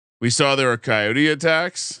We saw there were coyote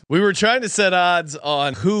attacks. We were trying to set odds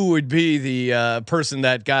on who would be the person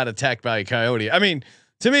that got attacked by a coyote. I mean,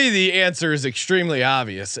 to me, the answer is extremely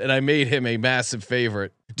obvious, and I made him a massive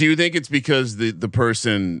favorite. Do you think it's because the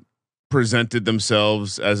person presented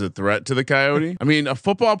themselves as a threat to the coyote? I mean, a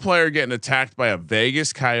football player getting attacked by a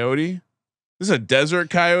Vegas coyote. This is a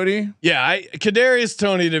desert coyote. Yeah, Kadarius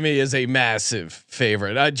Toney to me is a massive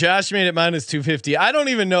favorite. Josh made it -250. I don't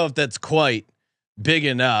even know if that's quite big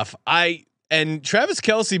enough. And Travis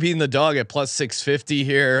Kelce being the dog at +650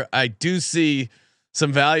 here. I do see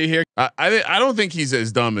some value here. I don't think he's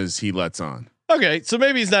as dumb as he lets on. Okay, so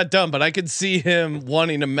maybe he's not dumb, but I could see him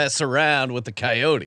wanting to mess around with the coyote.